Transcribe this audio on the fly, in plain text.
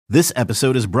This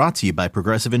episode is brought to you by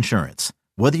Progressive Insurance.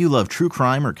 Whether you love true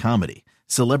crime or comedy,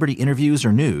 celebrity interviews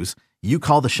or news, you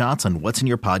call the shots on what's in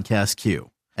your podcast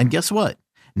queue. And guess what?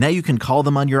 Now you can call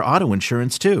them on your auto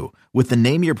insurance too with the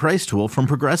Name Your Price tool from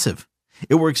Progressive.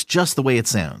 It works just the way it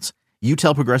sounds. You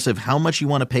tell Progressive how much you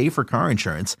want to pay for car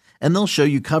insurance, and they'll show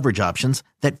you coverage options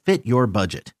that fit your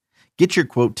budget. Get your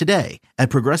quote today at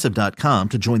Progressive.com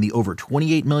to join the over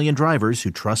 28 million drivers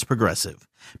who trust Progressive.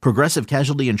 Progressive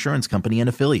Casualty Insurance Company and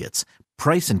Affiliates.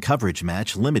 Price and coverage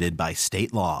match limited by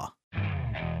state law.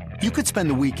 You could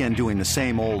spend the weekend doing the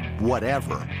same old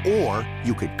whatever, or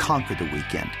you could conquer the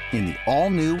weekend in the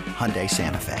all-new Hyundai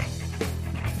Santa Fe.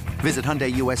 Visit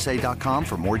HyundaiUSA.com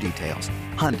for more details.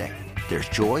 Hyundai, there's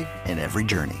joy in every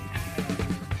journey.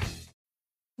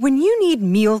 When you need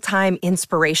mealtime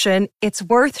inspiration, it's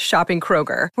worth shopping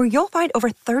Kroger, where you'll find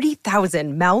over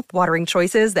 30,000 mouth-watering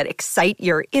choices that excite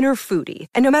your inner foodie.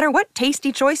 And no matter what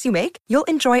tasty choice you make, you'll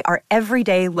enjoy our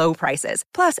everyday low prices,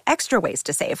 plus extra ways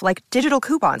to save, like digital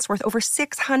coupons worth over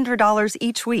 $600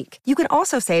 each week. You can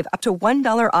also save up to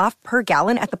 $1 off per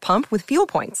gallon at the pump with fuel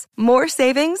points. More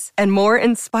savings and more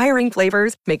inspiring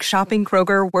flavors make shopping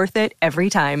Kroger worth it every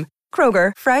time.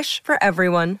 Kroger, fresh for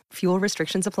everyone. Fuel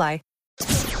restrictions apply.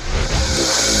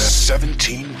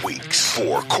 17 weeks,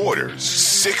 4 quarters,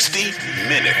 60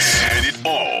 minutes, and it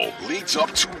all leads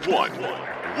up to one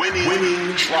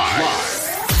winning drive.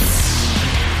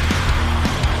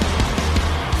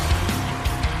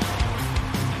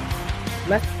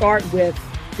 Let's start with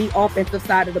the offensive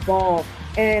side of the ball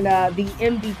and the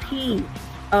MVP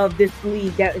of this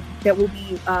league that will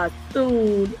be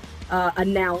soon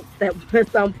announced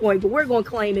at some point, but we're going to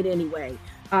claim it anyway.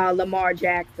 Lamar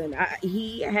Jackson.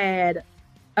 He had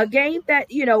a game that,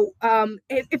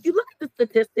 if you look at the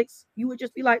statistics, you would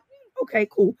just be like, okay,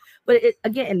 cool. But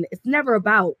it's never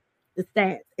about the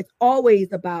stats. It's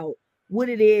always about what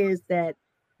it is that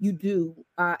you do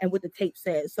and what the tape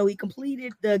says. So he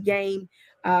completed the game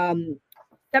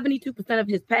 72% of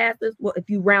his passes. Well, if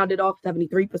you round it off,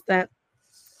 73%.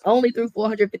 Only threw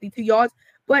 452 yards,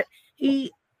 but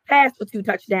he passed for 2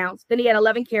 touchdowns. Then he had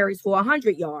 11 carries for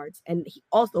 100 yards, and he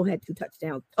also had 2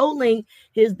 touchdowns, totaling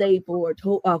his day for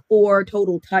 4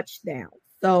 total touchdowns.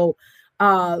 So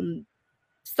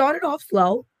started off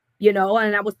slow, and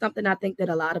that was something I think that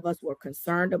a lot of us were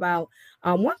concerned about.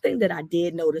 One thing that I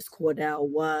did notice, Cordell,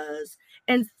 was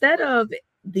instead of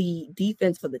the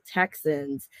defense for the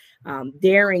Texans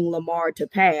daring Lamar to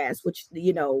pass, which,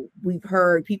 we've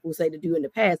heard people say to do in the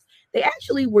past, they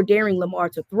actually were daring Lamar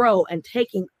to throw and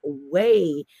taking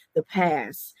away the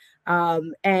pass.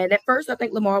 And at first, I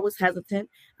think Lamar was hesitant.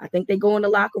 I think they go in the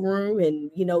locker room and,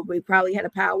 we probably had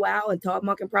a powwow, and Todd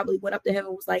Monken probably went up to him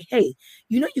and was like, hey,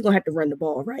 you're going to have to run the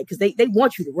ball, right? Because they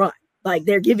want you to run. Like,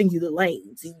 they're giving you the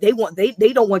lanes. They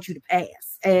don't want you to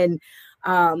pass. And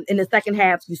in the second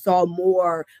half, you saw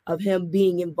more of him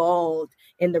being involved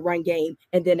in the run game,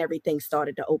 and then everything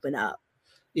started to open up.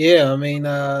 Yeah, I mean,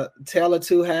 tale of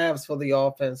 2 halves for the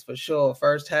offense for sure.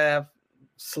 First half,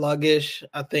 sluggish.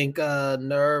 I think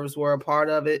nerves were a part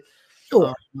of it.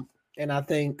 Sure. And I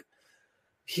think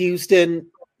Houston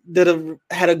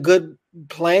had a good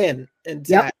plan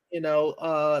intact.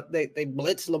 Yep. They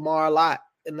blitzed Lamar a lot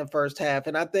in the first half.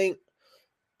 And I think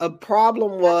a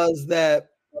problem was that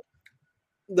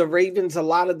the Ravens, a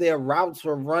lot of their routes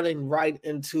were running right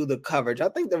into the coverage. I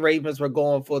think the Ravens were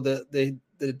going for the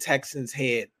Texans'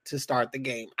 head to start the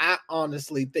game. I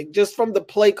honestly think, just from the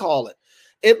play calling,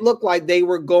 it looked like they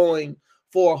were going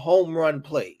for home run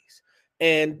plays.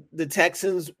 And the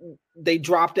Texans, they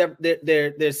dropped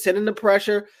they're sending the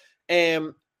pressure,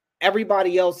 and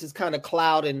everybody else is kind of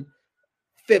clouding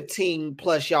 15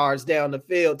 plus yards down the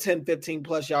field, 10, 15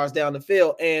 plus yards down the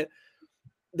field. And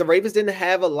the Ravens didn't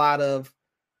have a lot of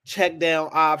check down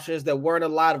options. There weren't a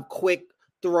lot of quick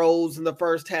throws in the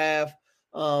first half.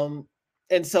 And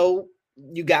so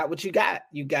you got what you got.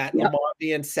 You got Lamar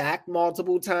being sacked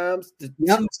multiple times. The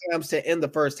 2 times to end the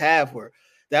first half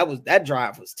that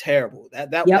drive was terrible.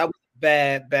 That was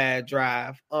a bad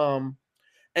drive. And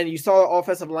you saw the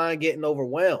offensive line getting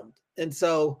overwhelmed. And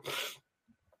so,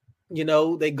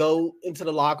 they go into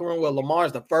the locker room. Well,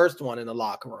 Lamar's the first one in the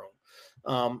locker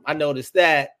room. I noticed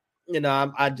that. They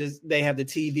have the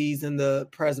TVs in the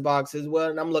press box as well.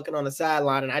 And I'm looking on the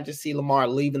sideline and I just see Lamar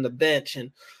leaving the bench.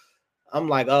 And I'm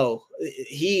like, oh,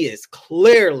 he is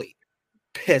clearly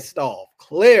pissed off.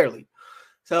 Clearly.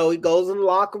 So he goes in the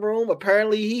locker room.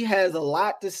 Apparently he has a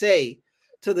lot to say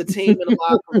to the team in the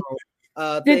locker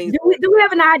room. Do we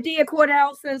have an idea,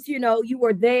 Cordell, since, you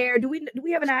were there? Do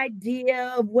we have an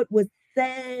idea of what was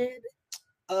said?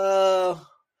 A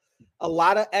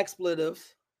lot of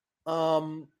expletives.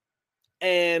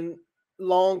 And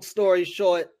long story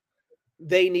short,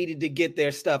 they needed to get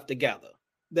their stuff together.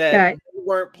 That they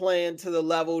weren't playing to the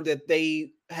level that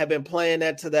they have been playing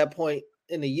at to that point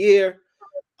in the year.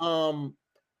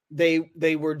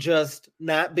 They were just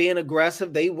not being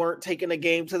aggressive. They weren't taking the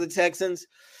game to the Texans,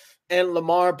 and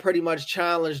Lamar pretty much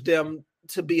challenged them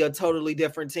to be a totally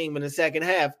different team in the second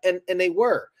half, and they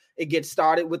were. It gets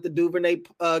started with the Duvernay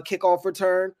kickoff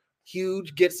return,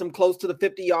 huge, gets them close to the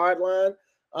 50-yard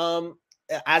line.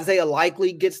 Isaiah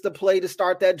Likely gets the play to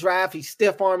start that drive. He's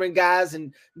stiff-arming guys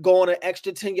and going an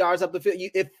extra 10 yards up the field.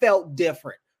 It felt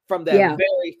different from that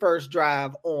very first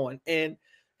drive on, and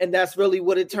that's really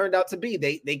what it turned out to be.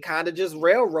 They kind of just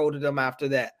railroaded them after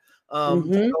that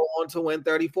to go on to win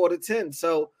 34-10.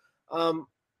 So,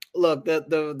 look,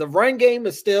 the run game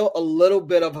is still a little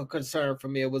bit of a concern for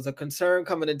me. It was a concern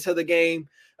coming into the game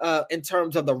in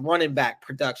terms of the running back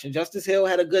production. Justice Hill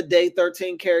had a good day,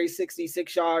 13 carries,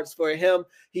 66 yards for him.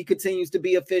 He continues to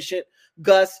be efficient.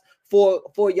 Gus, 4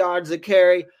 yards a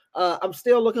carry. I'm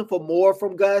still looking for more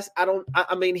from Gus.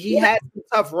 I mean, he had some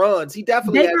tough runs. He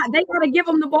definitely they got to give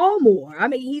him the ball more. I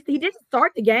mean, he didn't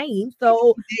start the game,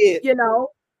 so you know.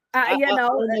 I don't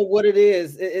know what it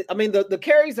is. I mean, the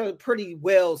carries are pretty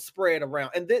well spread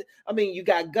around. And then, I mean, you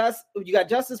got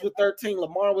Justice with 13,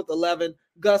 Lamar with 11,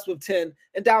 Gus with 10,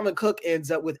 and Dalvin Cook ends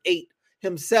up with 8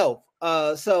 himself.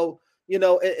 So, you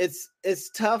know, it's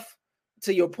tough,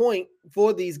 to your point,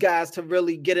 for these guys to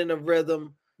really get in a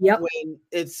rhythm when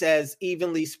it's as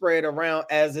evenly spread around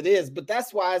as it is. But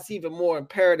that's why it's even more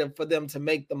imperative for them to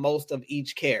make the most of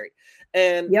each carry.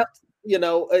 And you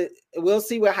know, we'll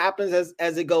see what happens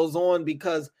as it goes on,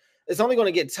 because it's only going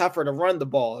to get tougher to run the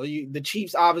ball. The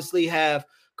Chiefs obviously have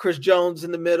Chris Jones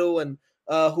in the middle, and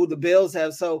who the Bills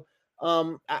have. So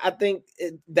I think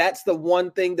that's the one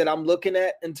thing that I'm looking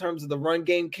at in terms of the run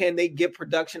game. Can they get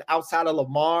production outside of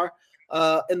Lamar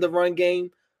in the run game?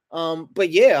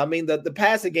 But yeah, I mean, the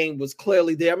passing game was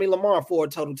clearly there. I mean, Lamar 4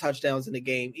 total touchdowns in the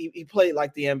game. He played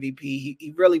like the MVP.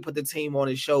 He really put the team on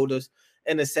his shoulders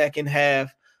in the second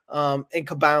half. And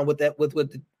combined with that, with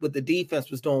the defense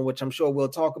was doing, which I'm sure we'll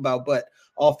talk about. But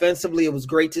offensively, it was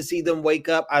great to see them wake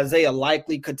up. Isaiah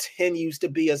Likely continues to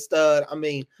be a stud. I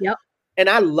mean, and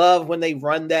I love when they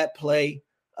run that play.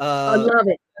 I love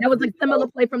it. That was a similar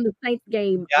play from the Saints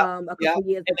game a couple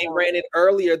years ago. And they ran it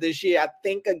earlier this year, I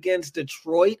think against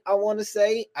Detroit, I want to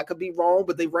say. I could be wrong,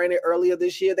 but they ran it earlier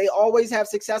this year. They always have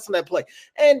success on that play.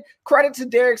 And credit to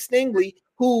Derek Stingley,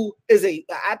 who is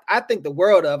I think the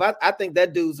world of. I think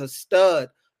that dude's a stud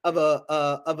of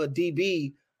a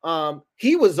DB.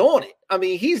 He was on it. I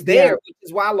mean, he's there, which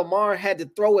is why Lamar had to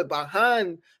throw it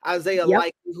behind Isaiah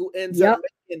Likely, who ends up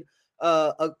making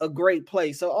a great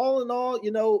play. So all in all,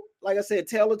 you know, like I said,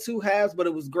 tale of two halves, but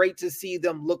it was great to see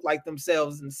them look like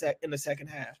themselves in the second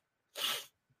half.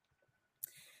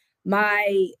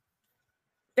 My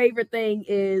favorite thing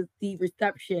is the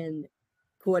reception,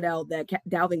 Cordell, that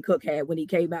Dalvin Cook had when he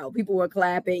came out. People were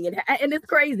clapping, and it's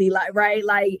crazy,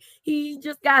 like he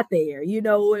just got there, you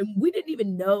know, and we didn't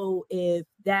even know if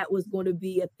that was going to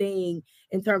be a thing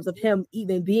in terms of him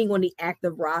even being on the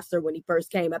active roster when he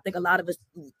first came. I think a lot of us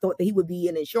thought that he would be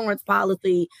an insurance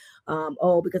policy,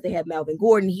 because they had Melvin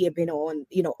Gordon. He had been on,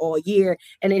 you know, all year,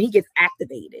 and then he gets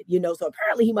activated, you know, so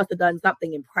apparently he must have done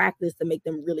something in practice to make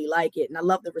them really like it. And I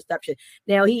love the reception.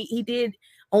 Now he did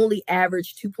only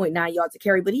average 2.9 yards a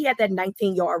carry, but he had that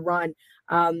 19-yard run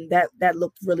that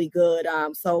looked really good.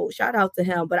 So shout out to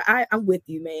him. But I'm with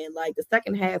you, man. Like, the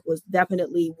second half was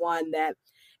definitely one that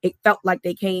it felt like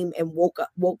they came and woke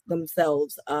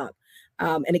themselves up.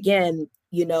 And again,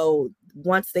 you know,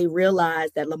 once they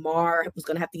realized that Lamar was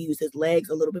going to have to use his legs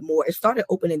a little bit more, it started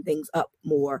opening things up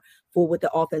more for what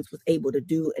the offense was able to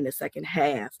do in the second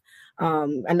half.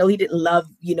 I know he didn't love,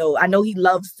 you know, I know he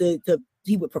loves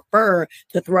he would prefer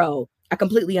to throw. I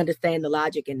completely understand the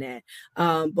logic in that.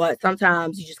 But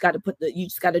sometimes you just got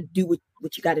to do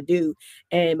what you got to do.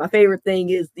 And my favorite thing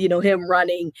is, you know, him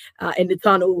running in the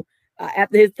tunnel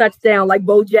after his touchdown, like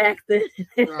Bo Jackson,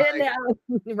 right.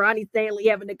 And Ronnie Stanley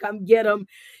having to come get him.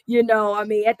 You know, I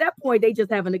mean, at that point, they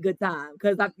just having a good time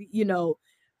because,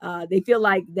 they feel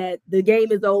like that the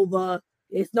game is over.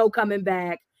 There's no coming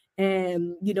back.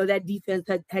 And, you know, that defense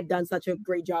had done such a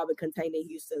great job of containing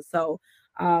Houston. So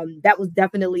that was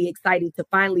definitely exciting to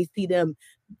finally see them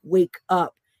wake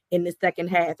up in the second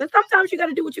half. And sometimes you got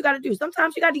to do what you got to do.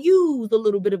 Sometimes you got to use a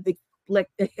little bit of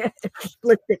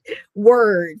explicit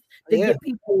words to get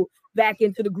people back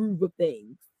into the groove of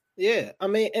things. Yeah. I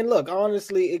mean, and look,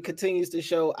 honestly, it continues to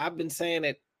show. I've been saying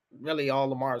it really all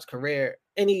Lamar's career.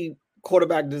 Any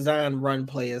quarterback design run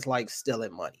play is like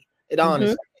stealing money. It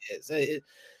honestly is.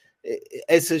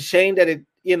 it's a shame that it,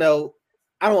 I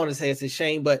don't want to say it's a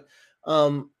shame, but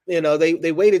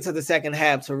they waited to the second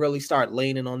half to really start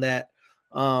leaning on that.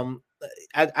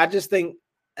 I just think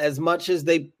as much as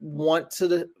they want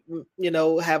to,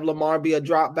 have Lamar be a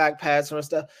drop back passer and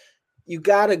stuff, you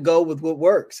got to go with what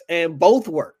works, and both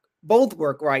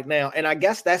work right now. And I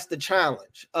guess that's the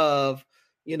challenge of,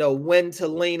 when to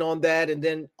lean on that. And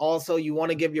then also you want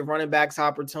to give your running backs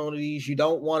opportunities. You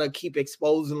don't want to keep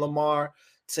exposing Lamar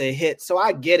to hit. So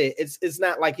I get it. It's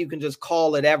not like you can just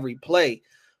call it every play,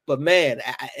 but man,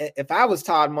 if I was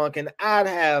Todd Monken, I'd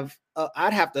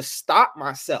have to stop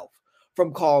myself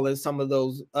from calling some of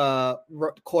those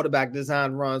quarterback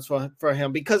design runs for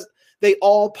him, because they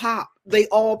all pop.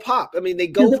 I mean, they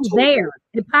go there.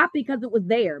 It popped because it was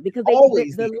there, because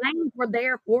the lanes were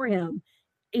there for him.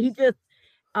 He just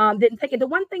didn't take it. The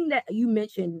one thing that you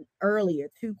mentioned earlier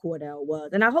to Cordell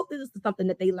was, and I hope this is something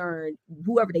that they learn,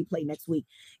 whoever they play next week,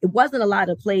 it wasn't a lot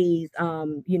of plays,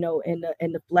 in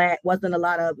the flat, wasn't a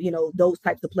lot of, those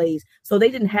types of plays. So they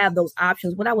didn't have those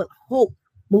options. What I would hope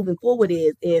moving forward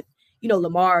is, if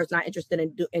Lamar is not interested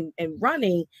in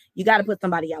running, you got to put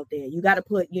somebody out there. You got to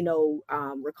put,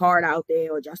 Ricard out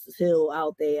there or Justice Hill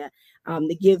out there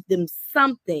to give them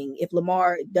something if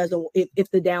Lamar doesn't, if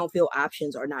the downfield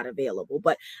options are not available.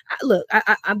 But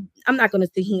I'm not going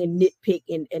to sit here and nitpick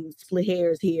and split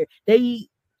hairs here. They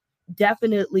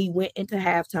definitely went into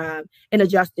halftime and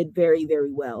adjusted very,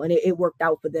 very well. And it worked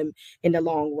out for them in the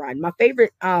long run. My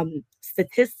favorite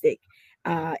statistic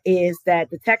is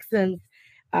that the Texans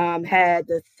had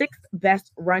the sixth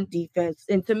best run defense.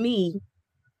 And to me,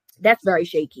 that's very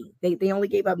shaky. They only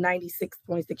gave up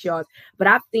 96.6 yards. But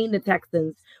I've seen the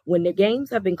Texans, when their games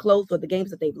have been close or the games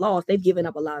that they've lost, they've given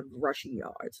up a lot of rushing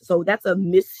yards. So that's a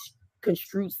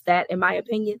misconstrued stat, in my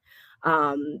opinion.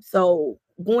 So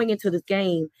going into this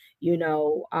game,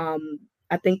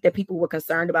 I think that people were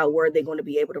concerned about where they're going to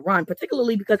be able to run,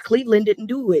 particularly because Cleveland didn't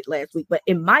do it last week. But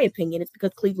in my opinion, it's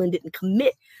because Cleveland didn't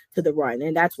commit to the run.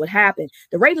 And that's what happened.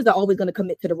 The Ravens are always going to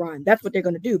commit to the run. That's what they're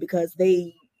going to do, because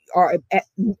they are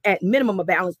at minimum a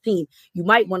balanced team. You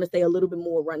might want to say a little bit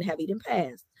more run heavy than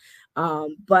pass.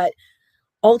 But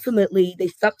ultimately, they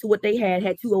stuck to what they had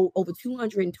over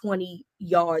 220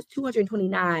 yards,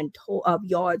 229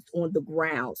 yards on the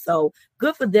ground. So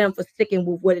good for them for sticking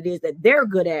with what it is that they're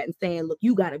good at and saying, look,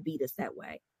 you got to beat us that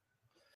way.